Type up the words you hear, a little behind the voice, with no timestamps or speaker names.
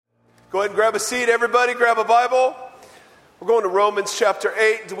Go ahead and grab a seat, everybody. Grab a Bible. We're going to Romans chapter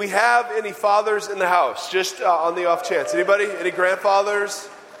 8. Do we have any fathers in the house? Just on the off chance. Anybody? Any grandfathers?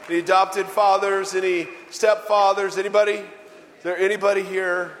 Any adopted fathers? Any stepfathers? Anybody? Is there anybody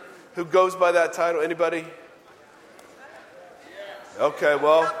here who goes by that title? Anybody? Okay,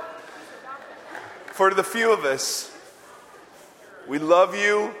 well, for the few of us, we love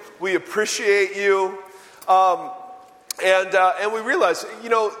you. We appreciate you. And we realize,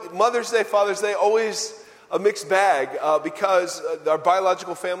 Mother's Day, Father's Day, always a mixed bag because our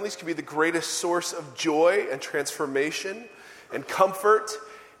biological families can be the greatest source of joy and transformation and comfort,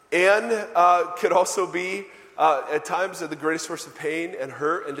 and could also be at times the greatest source of pain and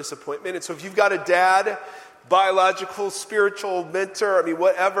hurt and disappointment. And so if you've got a dad, biological, spiritual, mentor,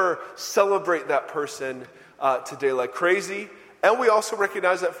 whatever, celebrate that person today like crazy. And we also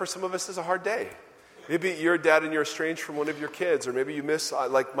recognize that for some of us it's a hard day. Maybe you're a dad and you're estranged from one of your kids, or maybe you miss,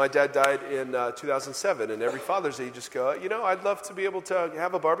 like my dad died in 2007, and every Father's Day you just go, I'd love to be able to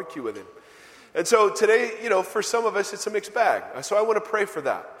have a barbecue with him. And so today, for some of us it's a mixed bag. So I want to pray for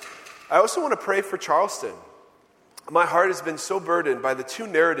that. I also want to pray for Charleston. My heart has been so burdened by the two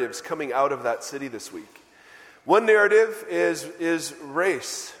narratives coming out of that city this week. One narrative is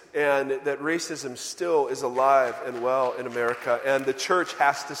race, and that racism still is alive and well in America, and the church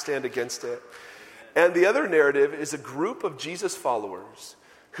has to stand against it. And the other narrative is a group of Jesus followers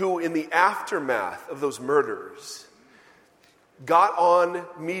who, in the aftermath of those murders, got on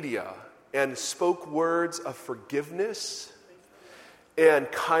media and spoke words of forgiveness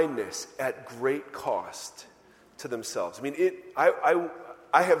and kindness at great cost to themselves. I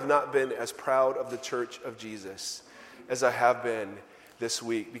have not been as proud of the Church of Jesus as I have been this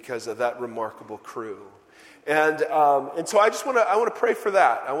week because of that remarkable crew. And so I want to pray for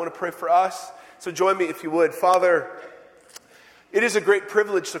that. I want to pray for us. So join me if you would. Father, it is a great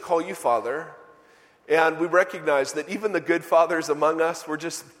privilege to call you Father. And we recognize that even the good fathers among us, we're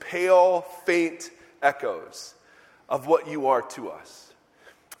just pale, faint echoes of what you are to us.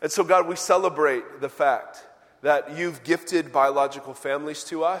 And so God, we celebrate the fact that you've gifted biological families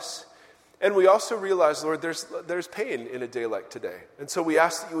to us. And we also realize, Lord, there's pain in a day like today. And so we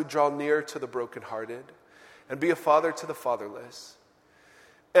ask that you would draw near to the brokenhearted and be a father to the fatherless.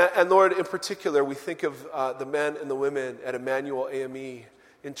 And Lord, in particular, we think of the men and the women at Emmanuel AME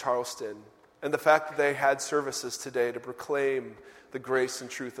in Charleston and the fact that they had services today to proclaim the grace and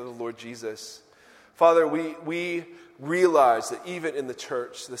truth of the Lord Jesus. Father, we realize that even in the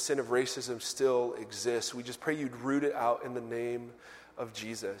church, the sin of racism still exists. We just pray you'd root it out in the name of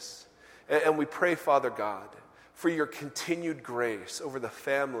Jesus. And we pray, Father God, for your continued grace over the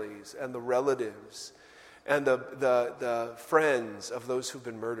families and the relatives and the friends of those who've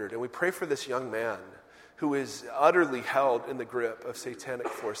been murdered. And we pray for this young man who is utterly held in the grip of satanic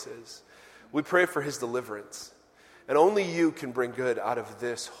forces. We pray for his deliverance. And only you can bring good out of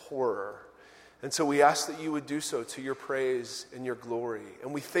this horror. And so we ask that you would do so to your praise and your glory.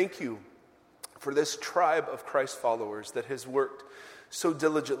 And we thank you for this tribe of Christ followers that has worked so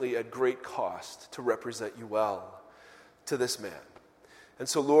diligently at great cost to represent you well to this man. And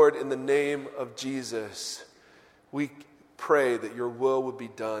so, Lord, in the name of Jesus, we pray that your will would be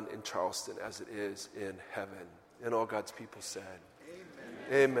done in Charleston as it is in heaven. And all God's people said,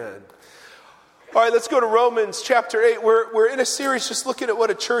 Amen. Amen. All right, let's go to Romans chapter 8. We're in a series just looking at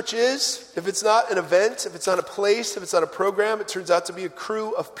what a church is. If it's not an event, if it's not a place, if it's not a program, it turns out to be a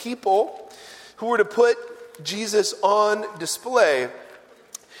crew of people who were to put Jesus on display.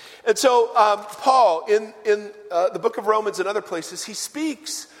 And so Paul, in the book of Romans and other places, he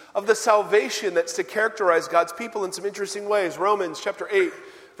speaks of the salvation that's to characterize God's people in some interesting ways. Romans chapter 8,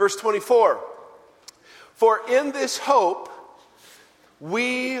 verse 24. For in this hope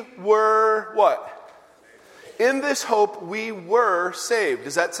we were what? In this hope we were saved.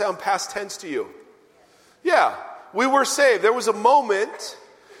 Does that sound past tense to you? Yeah, we were saved. There was a moment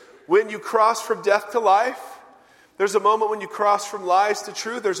when you crossed from death to life. There's a moment when you cross from lies to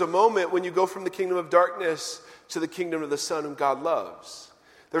truth. There's a moment when you go from the kingdom of darkness to the kingdom of the Son whom God loves.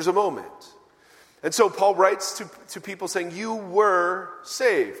 There's a moment. And so Paul writes to people saying, you were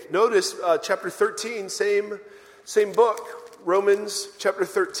saved. Notice chapter 13, same book, Romans chapter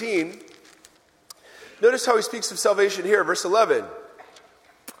 13. Notice how he speaks of salvation here, verse 11.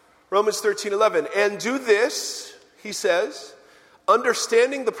 Romans 13:11. And do this, he says,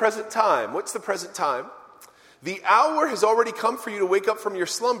 understanding the present time. What's the present time? The hour has already come for you to wake up from your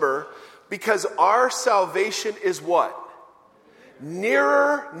slumber, because our salvation is what?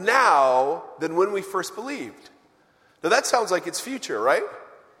 Nearer now than when we first believed. Now that sounds like it's future, right?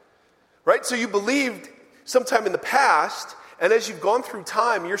 Right? So you believed sometime in the past, And as you've gone through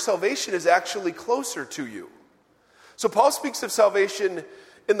time, your salvation is actually closer to you. So Paul speaks of salvation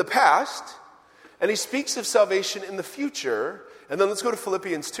in the past, and he speaks of salvation in the future. And then let's go to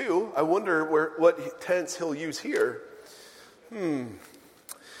Philippians 2. I wonder what tense he'll use here.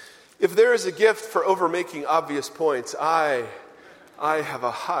 If there is a gift for overmaking obvious points, I have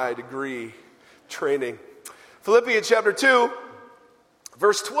a high degree training. Philippians chapter 2,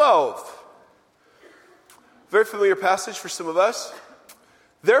 verse 12. Very familiar passage for some of us.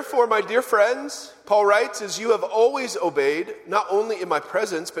 Therefore, my dear friends, Paul writes, as you have always obeyed, not only in my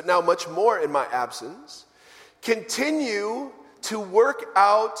presence, but now much more in my absence, continue to work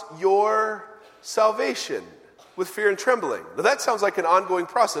out your salvation with fear and trembling. Now that sounds like an ongoing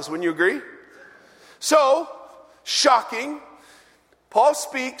process, wouldn't you agree? So, shocking, Paul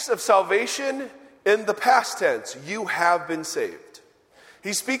speaks of salvation in the past tense. You have been saved.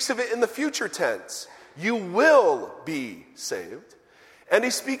 He speaks of it in the future tense. You will be saved. And he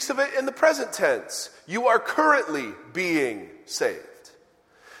speaks of it in the present tense. You are currently being saved.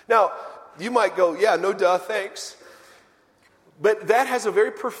 Now, you might go, yeah, no duh, thanks. But that has a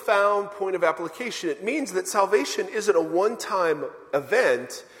very profound point of application. It means that salvation isn't a one-time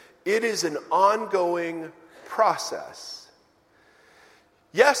event. It is an ongoing process.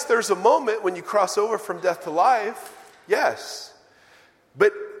 Yes, there's a moment when you cross over from death to life. Yes.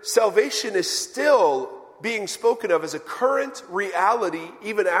 But salvation is still being spoken of as a current reality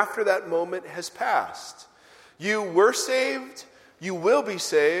even after that moment has passed. You were saved. You will be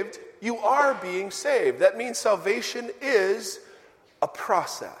saved. You are being saved. That means salvation is a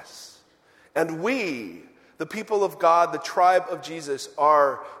process. And we, the people of God, the tribe of Jesus,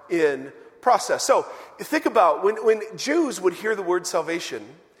 are in process. So think about when Jews would hear the word salvation,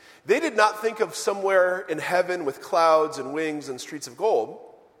 they did not think of somewhere in heaven with clouds and wings and streets of gold.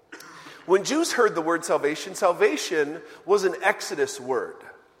 When Jews heard the word salvation, salvation was an Exodus word.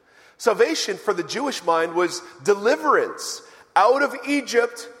 Salvation for the Jewish mind was deliverance out of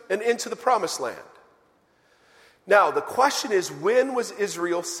Egypt and into the promised land. Now, the question is, when was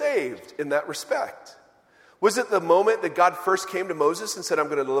Israel saved in that respect? Was it the moment that God first came to Moses and said, I'm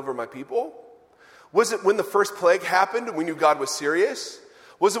going to deliver my people? Was it when the first plague happened and we knew God was serious?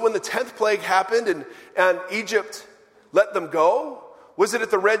 Was it when the 10th plague happened and Egypt let them go? Was it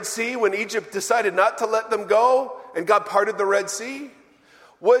at the Red Sea when Egypt decided not to let them go and God parted the Red Sea?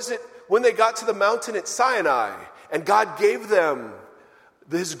 Was it when they got to the mountain at Sinai and God gave them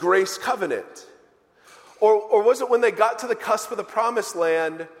his grace covenant? Or was it when they got to the cusp of the promised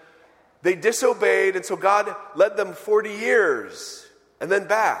land, they disobeyed, and so God led them 40 years and then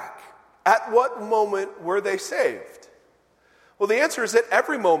back? At what moment were they saved? Well, the answer is at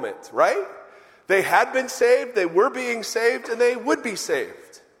every moment, right? They had been saved, they were being saved, and they would be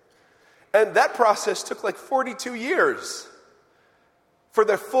saved. And that process took like 42 years for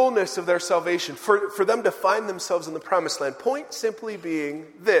the fullness of their salvation, for them to find themselves in the promised land. Point simply being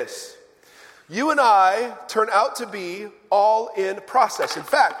this: you and I turn out to be all in process. In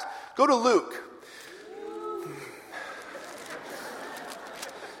fact, go to Luke.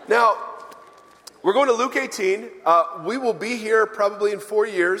 Now, we're going to Luke 18. We will be here probably in 4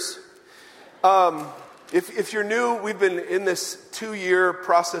 years. If you're new, we've been in this 2-year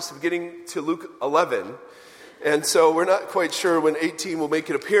process of getting to Luke 11. And so we're not quite sure when 18 will make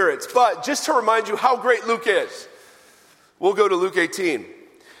an appearance. But just to remind you how great Luke is, we'll go to Luke 18.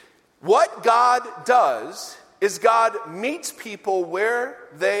 What God does is God meets people where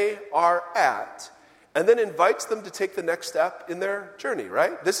they are at and then invites them to take the next step in their journey,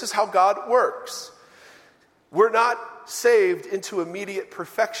 right? This is how God works. We're not saved into immediate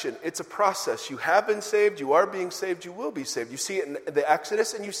perfection. It's a process. You have been saved, you are being saved, you will be saved. You see it in the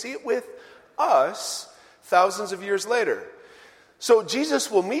Exodus, and you see it with us thousands of years later. So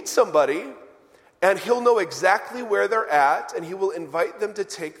Jesus will meet somebody, and he'll know exactly where they're at, and he will invite them to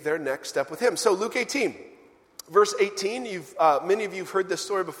take their next step with him. So Luke 18, verse 18, many of you have heard this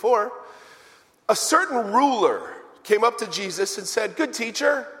story before. A certain ruler came up to Jesus and said, "Good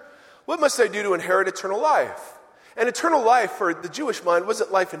teacher, what must I do to inherit eternal life?" And eternal life for the Jewish mind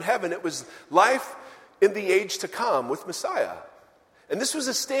wasn't life in heaven. It was life in the age to come with Messiah. And this was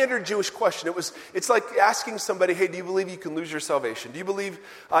a standard Jewish question. It's like asking somebody, hey, do you believe you can lose your salvation? Do you believe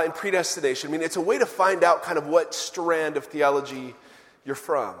in predestination? I mean, it's a way to find out kind of what strand of theology you're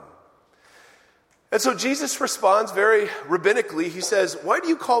from. And so Jesus responds very rabbinically. He says, why do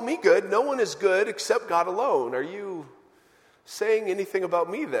you call me good? No one is good except God alone. Are you saying anything about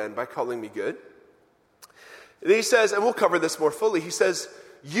me then by calling me good? And he says, and we'll cover this more fully, he says,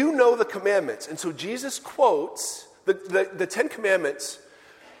 you know the commandments. And so Jesus quotes the 10 Commandments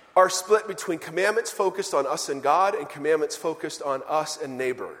are split between commandments focused on us and God and commandments focused on us and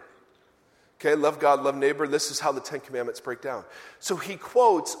neighbor. Okay, love God, love neighbor. This is how the 10 commandments break down. So he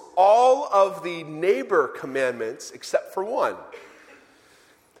quotes all of the neighbor commandments except for one.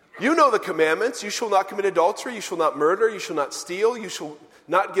 You know the commandments. You shall not commit adultery. You shall not murder. You shall not steal. You shall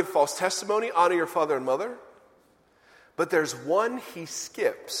not give false testimony. Honor your father and mother. But there's one he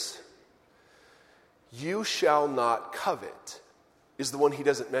skips. You shall not covet is the one he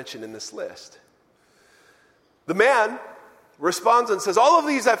doesn't mention in this list. The man responds and says, all of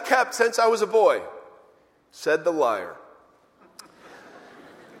these I've kept since I was a boy, said the liar.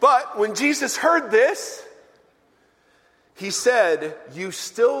 But when Jesus heard this, he said, you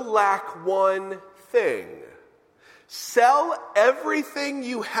still lack one thing. Sell everything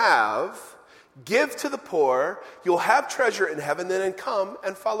you have, give to the poor, you'll have treasure in heaven, then come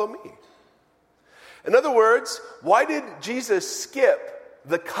and follow me. In other words, why did Jesus skip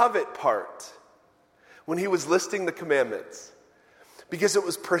the covet part when he was listing the commandments? Because it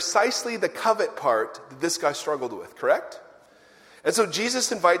was precisely the covet part that this guy struggled with, correct? And so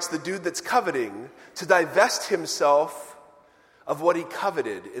Jesus invites the dude that's coveting to divest himself of what he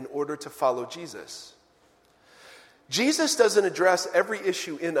coveted in order to follow Jesus. Jesus doesn't address every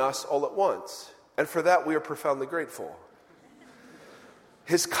issue in us all at once, and for that we are profoundly grateful.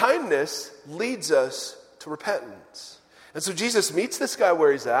 His kindness leads us to repentance. And so Jesus meets this guy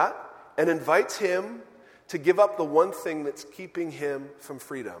where he's at and invites him to give up the one thing that's keeping him from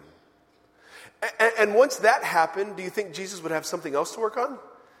freedom. And once that happened, do you think Jesus would have something else to work on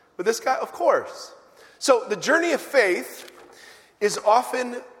with this guy? Of course. So the journey of faith is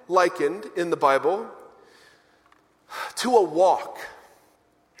often likened in the Bible to a walk.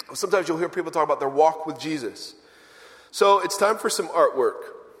 Sometimes you'll hear people talk about their walk with Jesus. So it's time for some artwork.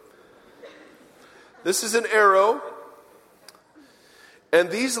 This is an arrow. And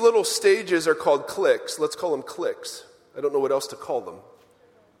these little stages are called clicks. Let's call them clicks. I don't know what else to call them.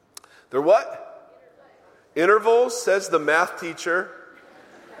 They're what? Intervals, says the math teacher.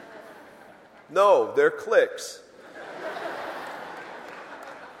 No, they're clicks.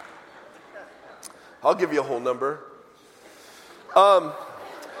 I'll give you a whole number.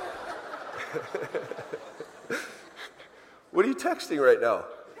 What are you texting right now?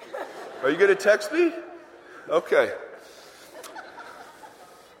 Are you going to text me? Okay.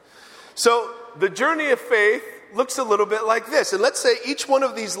 So the journey of faith looks a little bit like this. And let's say each one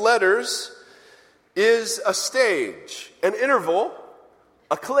of these letters is a stage, an interval,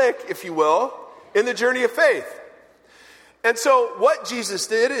 a click, if you will, in the journey of faith. And so what Jesus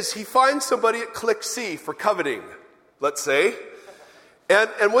did is he finds somebody at click C for coveting, let's say.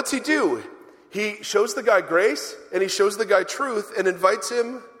 And what's he do? He shows the guy grace and he shows the guy truth and invites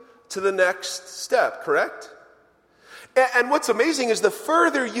him to the next step, correct? And what's amazing is the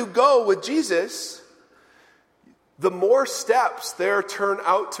further you go with Jesus, the more steps there turn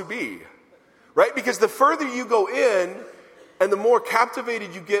out to be, right? Because the further you go in and the more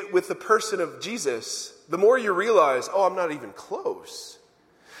captivated you get with the person of Jesus, the more you realize, oh, I'm not even close.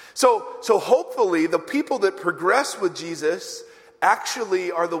 So hopefully the people that progress with Jesus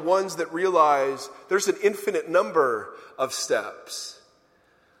actually are the ones that realize there's an infinite number of steps.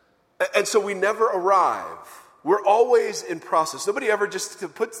 And so we never arrive. We're always in process. Nobody ever just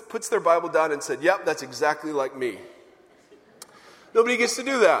puts their Bible down and said, yep, that's exactly like me. Nobody gets to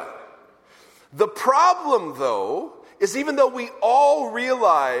do that. The problem, though, is even though we all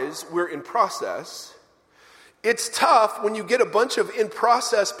realize we're in process, it's tough when you get a bunch of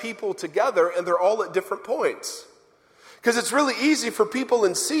in-process people together and they're all at different points. Because it's really easy for people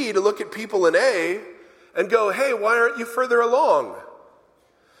in C to look at people in A and go, hey, why aren't you further along?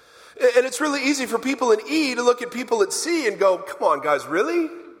 And it's really easy for people in E to look at people at C and go, come on, guys, really?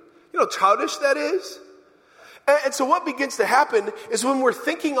 You know how childish that is? And so what begins to happen is when we're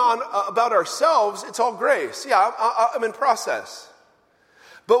thinking about ourselves, it's all grace. Yeah, I'm in process.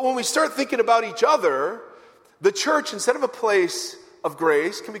 But when we start thinking about each other, the church, instead of a place of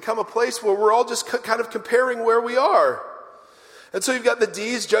grace, can become a place where we're all just kind of comparing where we are. And so you've got the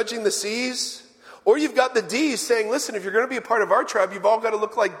D's judging the C's, or you've got the D's saying, listen, if you're going to be a part of our tribe, you've all got to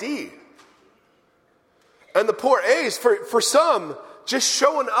look like D. And the poor A's, for some, just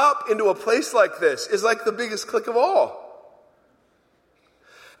showing up into a place like this is like the biggest click of all.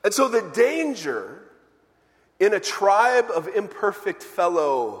 And so the danger in a tribe of imperfect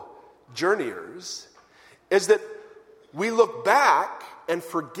fellow journeyers is that we look back and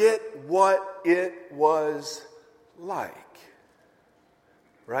forget what it was like.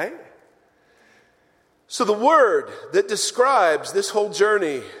 Right? So the word that describes this whole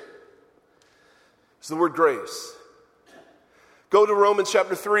journey is the word grace. Go to Romans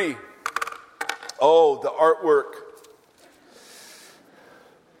chapter 3. Oh, the artwork.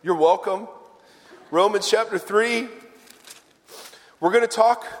 You're welcome. Romans chapter 3. We're going to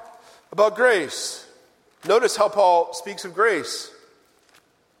talk about grace. Notice how Paul speaks of grace.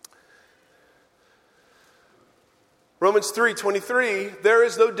 Romans 3:23, there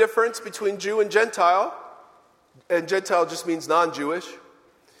is no difference between Jew and Gentile Gentile just means non-Jewish.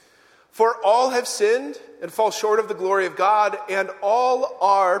 For all have sinned and fall short of the glory of God, and all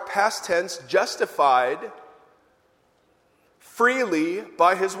are, past tense, justified freely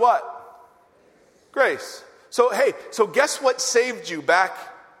by his what? Grace. So guess what saved you back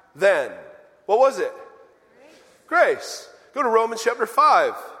then? What was it? Grace. Go to Romans chapter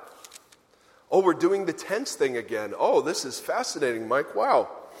 5. Oh, we're doing the tense thing again. Oh, this is fascinating, Mike. Wow.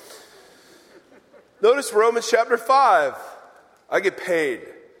 Notice Romans chapter 5. I get paid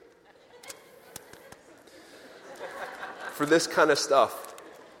for this kind of stuff.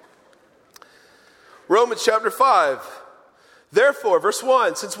 Romans chapter 5. Therefore, verse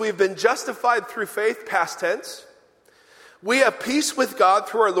 1, since we have been justified through faith, past tense, we have peace with God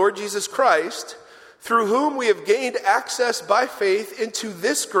through our Lord Jesus Christ, through whom we have gained access by faith into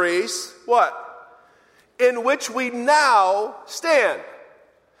this grace, what? In which we now stand.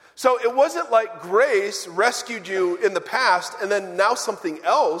 So it wasn't like grace rescued you in the past and then now something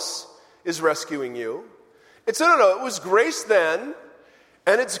else is rescuing you. It's no, it was grace then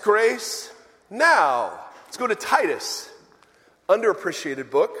and it's grace now. Let's go to Titus, underappreciated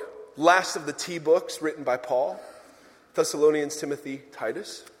book, last of the T books written by Paul. Thessalonians, Timothy,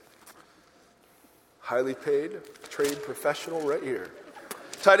 Titus. Highly paid, trade professional right here.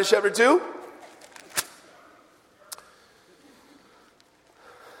 Titus chapter 2.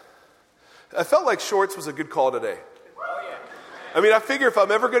 I felt like shorts was a good call today. I mean, I figure if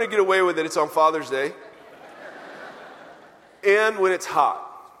I'm ever going to get away with it, it's on Father's Day. And when it's hot.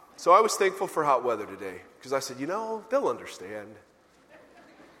 So I was thankful for hot weather today. Because I said, they'll understand.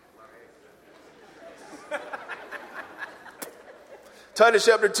 Titus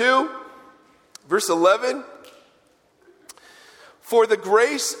chapter 2, verse 11. For the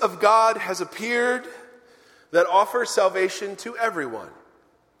grace of God has appeared that offers salvation to everyone.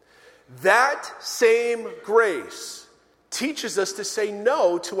 That same grace teaches us to say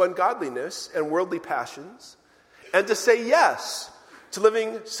no to ungodliness and worldly passions, and to say yes to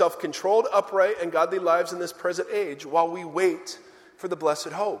living self-controlled, upright, and godly lives in this present age while we wait for the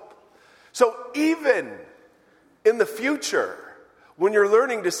blessed hope. So even in the future, when you're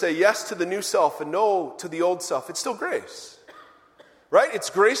learning to say yes to the new self and no to the old self, it's still grace. Right? It's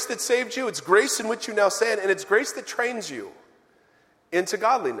grace that saved you. It's grace in which you now stand. And it's grace that trains you into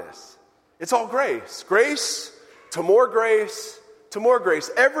godliness. It's all grace. Grace to more grace to more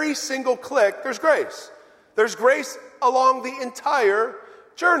grace. Every single click, there's grace. There's grace along the entire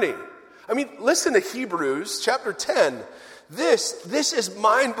journey. I mean, listen to Hebrews chapter 10. This is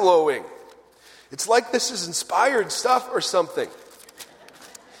mind-blowing. It's like this is inspired stuff or something.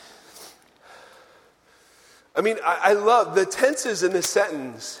 I mean, I love the tenses in this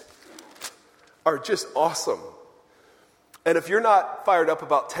sentence are just awesome. And if you're not fired up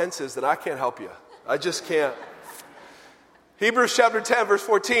about tenses, then I can't help you. I just can't. Hebrews chapter 10, verse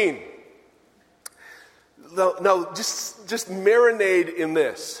 14. No, just marinate in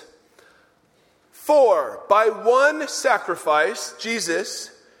this. For by one sacrifice,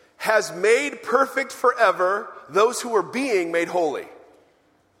 Jesus has made perfect forever those who are being made holy.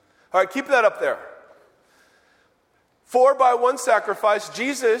 All right, keep that up there. For by one sacrifice,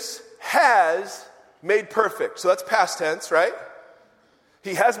 Jesus has made perfect. So that's past tense, right?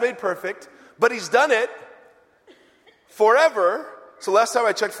 He has made perfect, but he's done it forever. So last time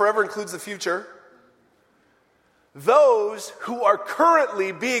I checked, forever includes the future. Those who are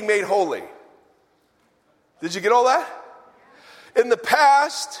currently being made holy. Did you get all that? In the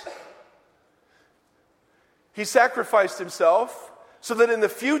past, he sacrificed himself so that in the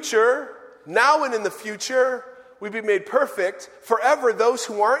future, now and in the future, we'd be made perfect forever, those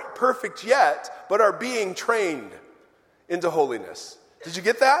who aren't perfect yet, but are being trained into holiness. Did you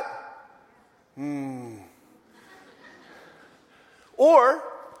get that? Or,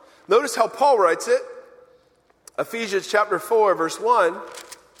 notice how Paul writes it. Ephesians chapter 4, verse 1.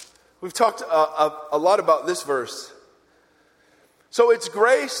 We've talked a lot about this verse. So it's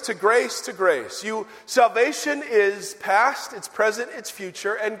grace to grace to grace. Salvation is past, it's present, it's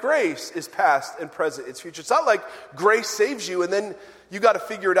future, and grace is past and present, it's future. It's not like grace saves you and then you got to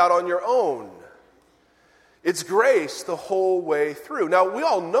figure it out on your own. It's grace the whole way through. Now, we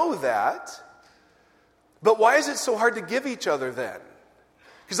all know that, but why is it so hard to give each other then?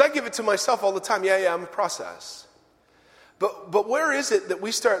 Because I give it to myself all the time. Yeah, I'm a process. But where is it that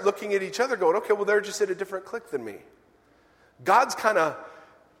we start looking at each other going, okay, well, they're just at a different clique than me. God's going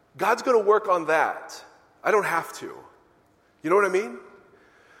to work on that. I don't have to. You know what I mean?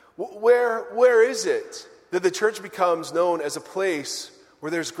 Where is it that the church becomes known as a place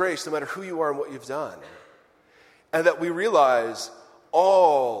where there's grace no matter who you are and what you've done? And that we realize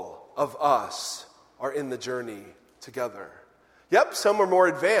all of us are in the journey together. Yep, some are more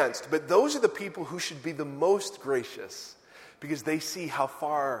advanced, but those are the people who should be the most gracious because they see how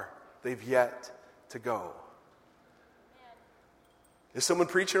far they've yet to go. Is someone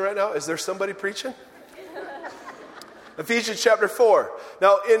preaching right now? Is there somebody preaching? Ephesians chapter 4.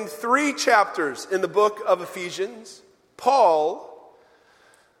 Now, in 3 chapters in the book of Ephesians, Paul,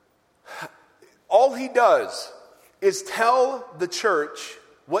 all he does is tell the church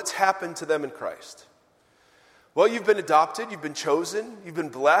what's happened to them in Christ. Well, you've been adopted, you've been chosen, you've been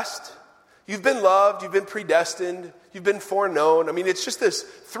blessed, you've been loved, you've been predestined, you've been foreknown. I mean, it's just this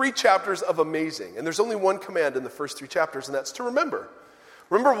 3 chapters of amazing. And there's only one command in the first 3 chapters, and that's to remember.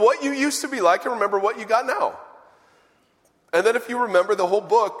 Remember what you used to be like and remember what you got now. And then if you remember, the whole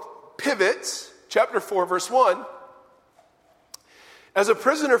book pivots, chapter 4, verse 1. As a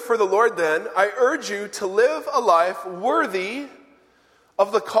prisoner for the Lord, then, I urge you to live a life worthy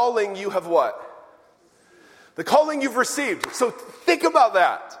of the calling you have what? The calling you've received. So think about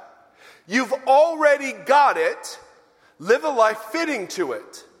that. You've already got it. Live a life fitting to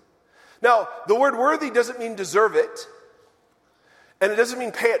it. Now, the word worthy doesn't mean deserve it. And it doesn't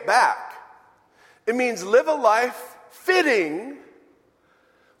mean pay it back. It means live a life fitting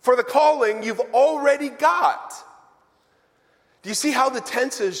for the calling you've already got. Do you see how the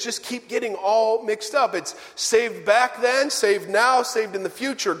tenses just keep getting all mixed up? It's saved back then, saved now, saved in the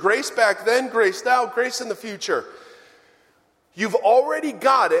future. Grace back then, grace now, grace in the future. You've already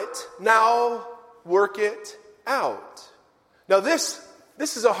got it. Now work it out. Now this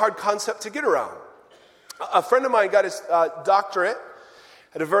is a hard concept to get around. A friend of mine got his doctorate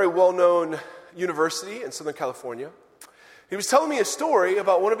at a very well-known university in Southern California. He was telling me a story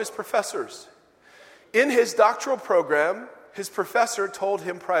about one of his professors. In his doctoral program, his professor told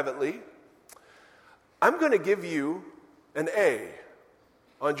him privately, I'm going to give you an A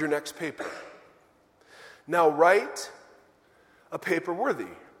on your next paper. Now write a paper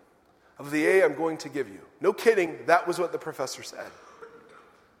worthy of the A I'm going to give you. No kidding, that was what the professor said.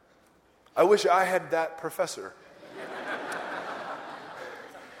 I wish I had that professor.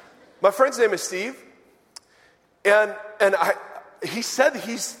 My friend's name is Steve, and he said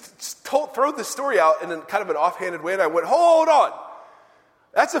he's thrown this story out in kind of an offhanded way, and I went, hold on.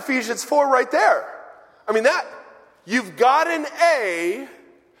 That's Ephesians 4 right there. I mean, you've got an A,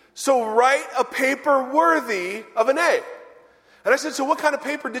 so write a paper worthy of an A. And I said, so what kind of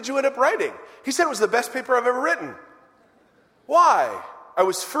paper did you end up writing? He said it was the best paper I've ever written. Why? I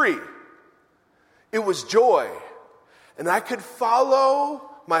was free. It was joy. And I could follow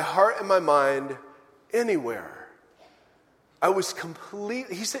my heart and my mind anywhere. I was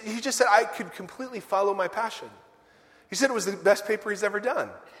he just said I could completely follow my passion. He said it was the best paper he's ever done.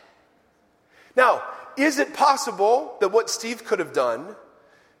 Now, is it possible that what Steve could have done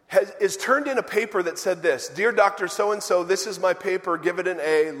is turned in a paper that said this, Dear Dr. So-and-so, this is my paper, give it an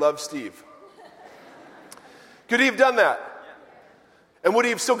A, love Steve. Could he have done that? And would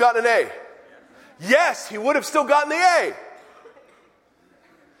he have still gotten an A? Yes, he would have still gotten the A.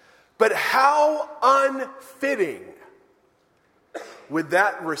 But how unfitting would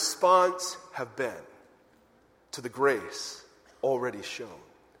that response have been to the grace already shown?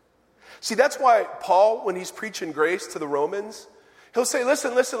 See, that's why Paul, when he's preaching grace to the Romans, he'll say,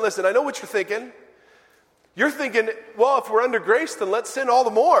 listen, I know what you're thinking. You're thinking, well, if we're under grace, then let's sin all the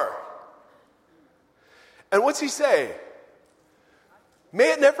more. And what's he say?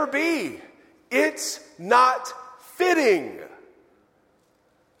 May it never be. It's not fitting.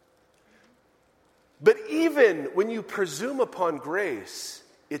 But even when you presume upon grace,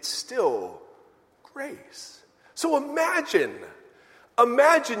 it's still grace. So imagine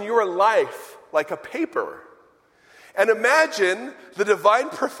your life like a paper. And imagine the divine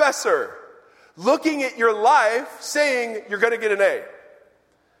professor looking at your life saying you're going to get an A.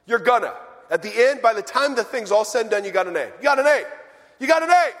 You're gonna. At the end, by the time the thing's all said and done, you got an A. You got an A. You got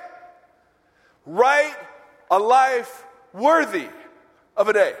an A. Write a life worthy of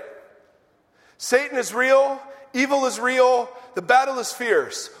an A. Satan is real. Evil is real. The battle is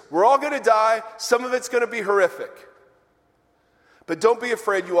fierce. We're all going to die. Some of it's going to be horrific. But don't be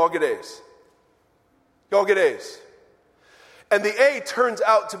afraid. You all get A's. You all get A's. And the A turns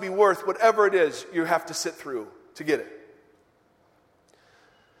out to be worth whatever it is you have to sit through to get it.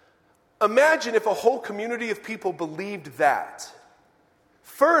 Imagine if a whole community of people believed that.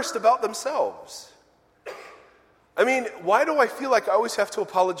 First, about themselves. I mean, why do I feel like I always have to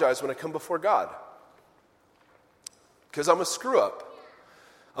apologize when I come before God? Because I'm a screw-up.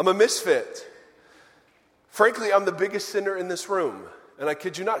 I'm a misfit. Frankly, I'm the biggest sinner in this room. And I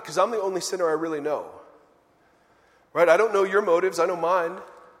kid you not, because I'm the only sinner I really know. Right? I don't know your motives, I know mine.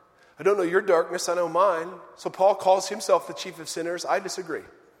 I don't know your darkness, I know mine. So Paul calls himself the chief of sinners. I disagree.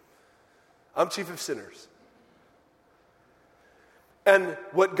 I'm chief of sinners. And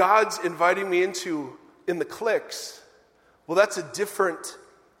what God's inviting me into in the cliques, well, that's a different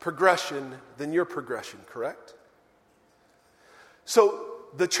progression than your progression, correct? So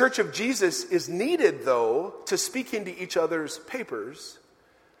the Church of Jesus is needed, though, to speak into each other's papers,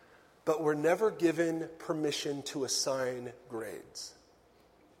 but we're never given permission to assign grades.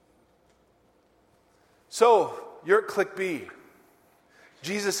 So, you're at clique B.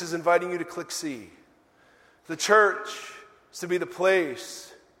 Jesus is inviting you to clique C. The church is to be the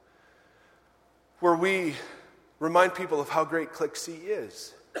place where we remind people of how great clique C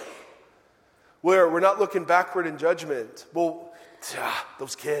is. Where we're not looking backward in judgment. Well,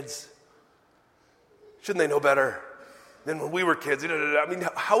 those kids, shouldn't they know better than when we were kids? I mean,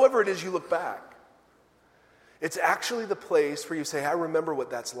 however it is you look back, it's actually the place where you say, I remember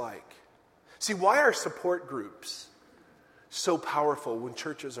what that's like. See, why are support groups so powerful when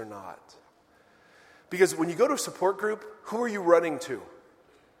churches are not? Because when you go to a support group, who are you running to?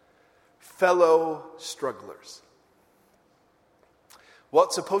 Fellow strugglers. Well,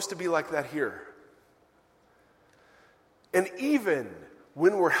 it's supposed to be like that here. And even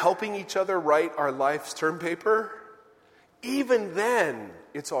when we're helping each other write our life's term paper, even then,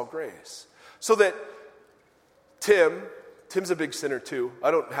 it's all grace. So that Tim's a big sinner too. I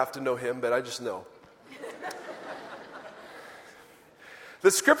don't have to know him, but I just know.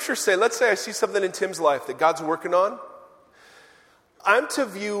 The scriptures say, let's say I see something in Tim's life that God's working on. I'm to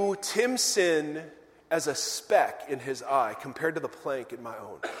view Tim's sin as a speck in his eye compared to the plank in my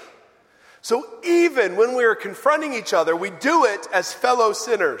own. So even when we are confronting each other, we do it as fellow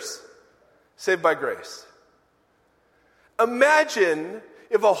sinners, saved by grace. Imagine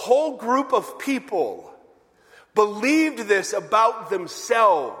if a whole group of people believed this about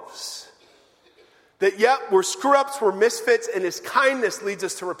themselves. That we're screw-ups, we're misfits, and his kindness leads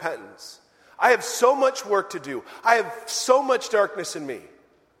us to repentance. I have so much work to do. I have so much darkness in me.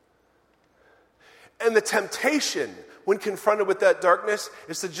 And the temptation, when confronted with that darkness,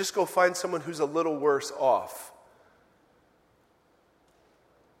 is to just go find someone who's a little worse off.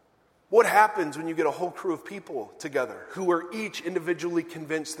 What happens when you get a whole crew of people together who are each individually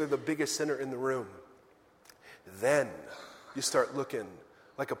convinced they're the biggest sinner in the room? Then you start looking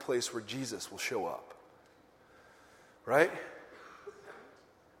like a place where Jesus will show up. Right?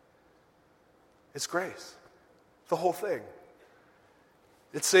 It's grace. The whole thing.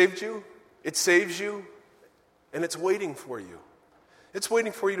 It saved you. It saves you. And it's waiting for you. It's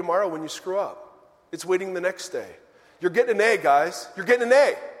waiting for you tomorrow when you screw up. It's waiting the next day. You're getting an A, guys. You're getting an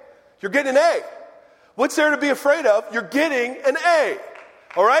A. You're getting an A. What's there to be afraid of? You're getting an A.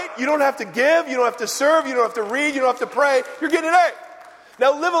 All right? You don't have to give. You don't have to serve. You don't have to read. You don't have to pray. You're getting an A.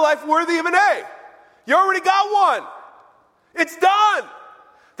 Now live a life worthy of an A. You already got one. It's done.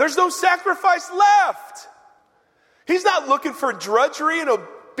 There's no sacrifice left. He's not looking for drudgery and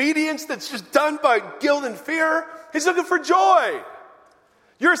obedience that's just done by guilt and fear. He's looking for joy.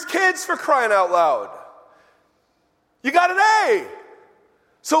 You're his kids, for crying out loud. You got an A.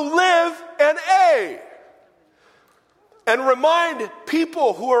 So live an A. And remind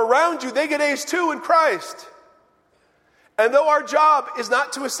people who are around you, they get A's too in Christ. And though our job is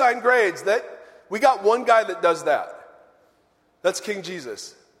not to assign grades, that we got one guy that does that. That's King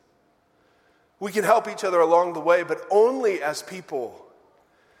Jesus. We can help each other along the way, but only as people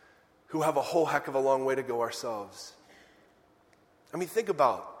who have a whole heck of a long way to go ourselves. I mean, think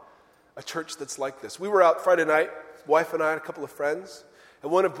about a church that's like this. We were out Friday night, wife and I and a couple of friends,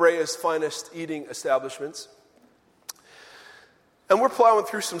 at one of Brea's finest eating establishments. And we're plowing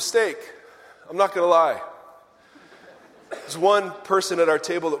through some steak. I'm not going to lie. There's one person at our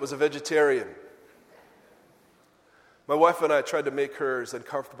table that was a vegetarian. My wife and I tried to make her as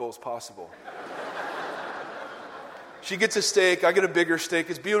uncomfortable as possible. She gets a steak, I get a bigger steak,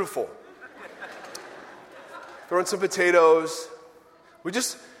 it's beautiful. Throw in some potatoes.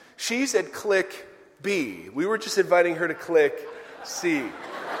 She's at clique B. We were just inviting her to clique C.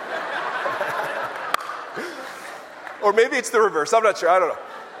 Or maybe it's the reverse, I'm not sure, I don't know.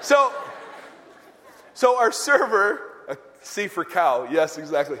 So our server, C for cow, yes,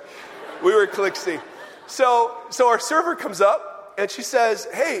 exactly. We were at clique C. So our server comes up and she says,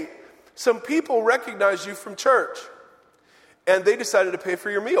 hey, some people recognize you from church, and they decided to pay for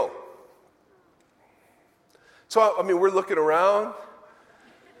your meal. So, I mean, we're looking around.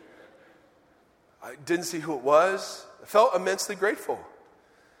 I didn't see who it was. I felt immensely grateful.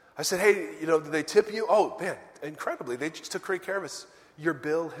 I said, hey, did they tip you? Oh, man, incredibly. They just took great care of us. Your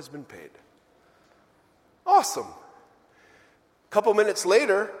bill has been paid. Awesome. A couple minutes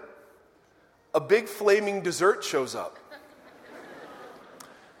later, a big flaming dessert shows up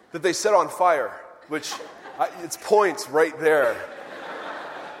that they set on fire, which it's points right there.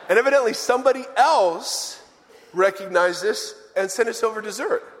 And evidently somebody else recognized this and sent us over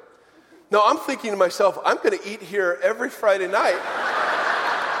dessert. Now I'm thinking to myself, I'm going to eat here every Friday night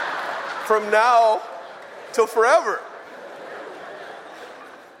from now till forever.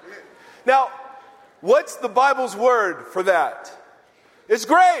 Now, what's the Bible's word for that? It's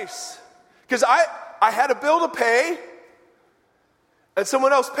grace. Because I had a bill to pay, and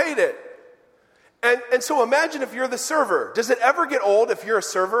someone else paid it. And so imagine if you're the server. Does it ever get old if you're a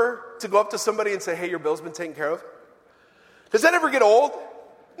server to go up to somebody and say, hey, your bill's been taken care of? Does that ever get old?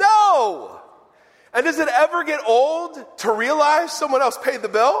 No! And does it ever get old to realize someone else paid the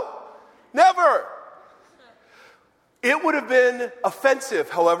bill? Never! It would have been offensive,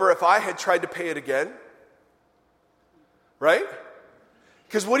 however, if I had tried to pay it again. Right?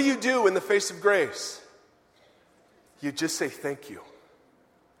 Because what do you do in the face of grace? You just say thank you.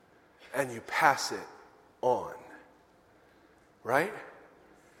 And you pass it on. Right?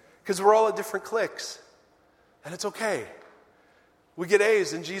 Because we're all at different cliques. And it's okay. We get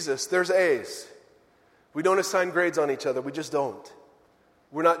A's in Jesus. There's A's. We don't assign grades on each other. We just don't.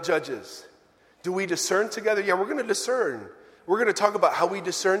 We're not judges. Do we discern together? Yeah, we're going to discern. We're going to talk about how we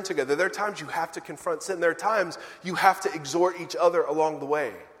discern together. There are times you have to confront sin. There are times you have to exhort each other along the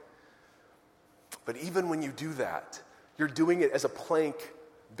way. But even when you do that, you're doing it as a plank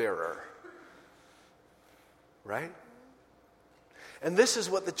bearer. Right? And this is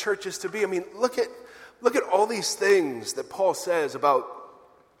what the church is to be. I mean, look at all these things that Paul says about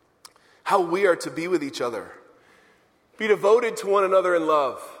how we are to be with each other. Be devoted to one another in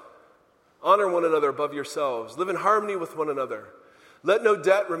love. Honor one another above yourselves. Live in harmony with one another. Let no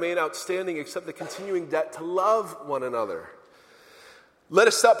debt remain outstanding except the continuing debt to love one another. Let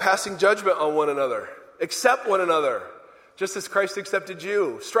us stop passing judgment on one another. Accept one another, just as Christ accepted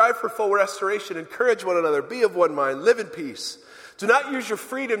you. Strive for full restoration. Encourage one another. Be of one mind. Live in peace. Do not use your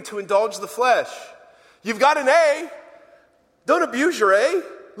freedom to indulge the flesh. You've got an A. Don't abuse your A.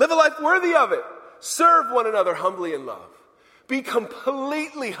 Live a life worthy of it. Serve one another humbly in love. Be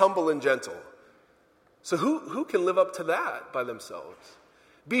completely humble and gentle. So who can live up to that by themselves?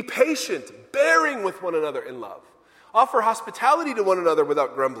 Be patient, bearing with one another in love. Offer hospitality to one another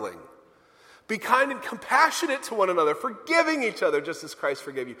without grumbling. Be kind and compassionate to one another, forgiving each other just as Christ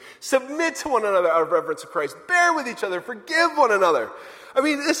forgave you. Submit to one another out of reverence of Christ. Bear with each other, forgive one another. I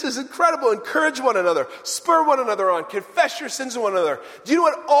mean, this is incredible. Encourage one another. Spur one another on. Confess your sins to one another. Do you know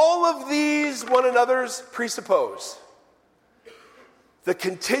what all of these one another's presuppose? The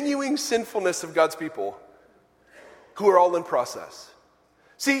continuing sinfulness of God's people who are all in process.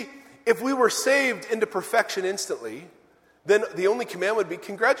 See, if we were saved into perfection instantly, then the only command would be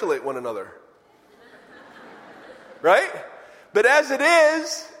congratulate one another. Right? But as it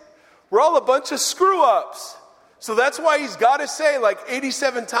is, we're all a bunch of screw-ups. So that's why he's got to say like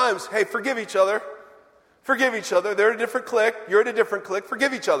 87 times, hey, forgive each other. Forgive each other. They're at a different clique. You're at a different clique.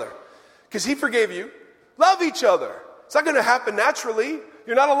 Forgive each other. Because he forgave you. Love each other. It's not going to happen naturally.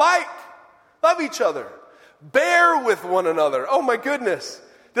 You're not alike. Love each other. Bear with one another. Oh my goodness.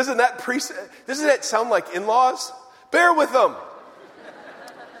 Doesn't that sound like in-laws? Bear with them.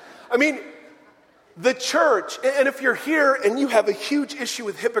 I mean, the church, and if you're here and you have a huge issue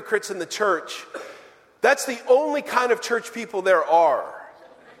with hypocrites in the church, that's the only kind of church people there are.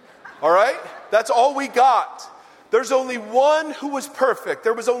 All right? That's all we got. There's only one who was perfect.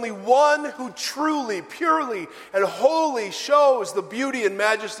 There was only one who truly, purely, and wholly shows the beauty and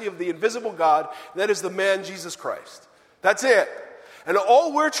majesty of the invisible God. And that is the man, Jesus Christ. That's it. And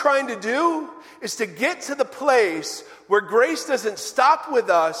all we're trying to do is to get to the place where grace doesn't stop with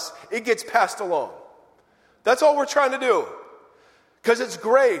us, it gets passed along. That's all we're trying to do. Because it's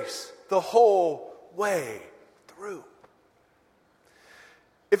grace the whole way through.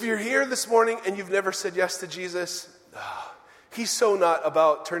 If you're here this morning and you've never said yes to Jesus, he's so not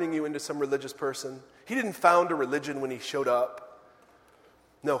about turning you into some religious person. He didn't found a religion when he showed up.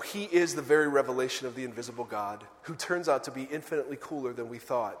 No, he is the very revelation of the invisible God, who turns out to be infinitely cooler than we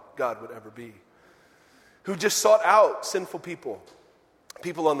thought God would ever be. Who just sought out sinful people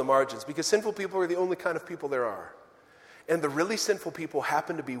on the margins, because sinful people are the only kind of people there are. And the really sinful people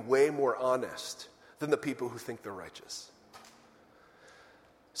happen to be way more honest than the people who think they're righteous.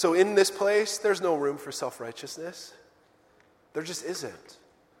 So in this place, there's no room for self-righteousness. There just isn't.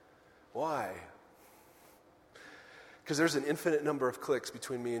 Why? Because there's an infinite number of cliques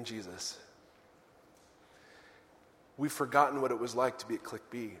between me and Jesus. We've forgotten what it was like to be at clique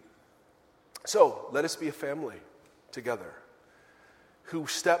B. So let us be a family together who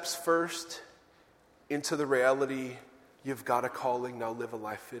steps first into the reality, you've got a calling, now live a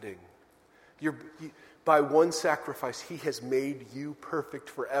life fitting. By one sacrifice, he has made you perfect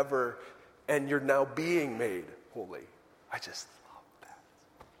forever, and you're now being made holy. I just love that.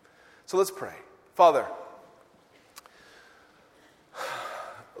 So let's pray. Father,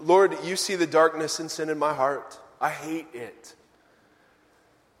 Lord, you see the darkness and sin in my heart. I hate it.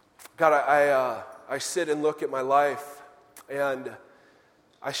 God, I sit and look at my life, and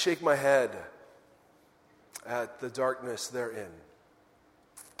I shake my head at the darkness therein.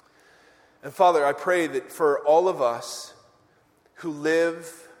 And Father, I pray that for all of us who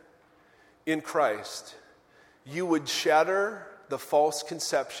live in Christ, you would shatter the false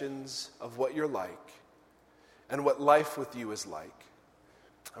conceptions of what you're like and what life with you is like,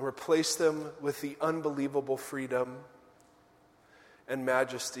 and replace them with the unbelievable freedom and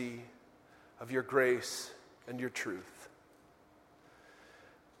majesty of your grace and your truth.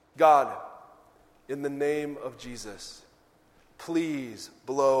 God, in the name of Jesus, please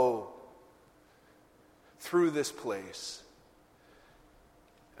blow through this place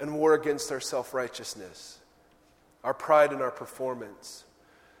and war against our self-righteousness, our pride and our performance,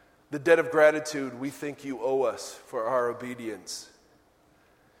 the debt of gratitude we think you owe us for our obedience,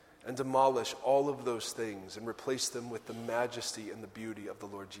 and demolish all of those things and replace them with the majesty and the beauty of the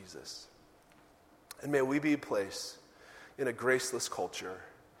Lord Jesus. And may we be a place in a graceless culture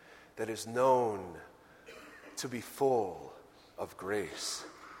that is known to be full of grace,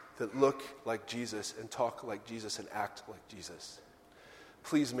 that look like Jesus and talk like Jesus and act like Jesus.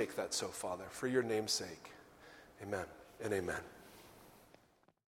 Please make that so, Father, for your name's sake. Amen and amen.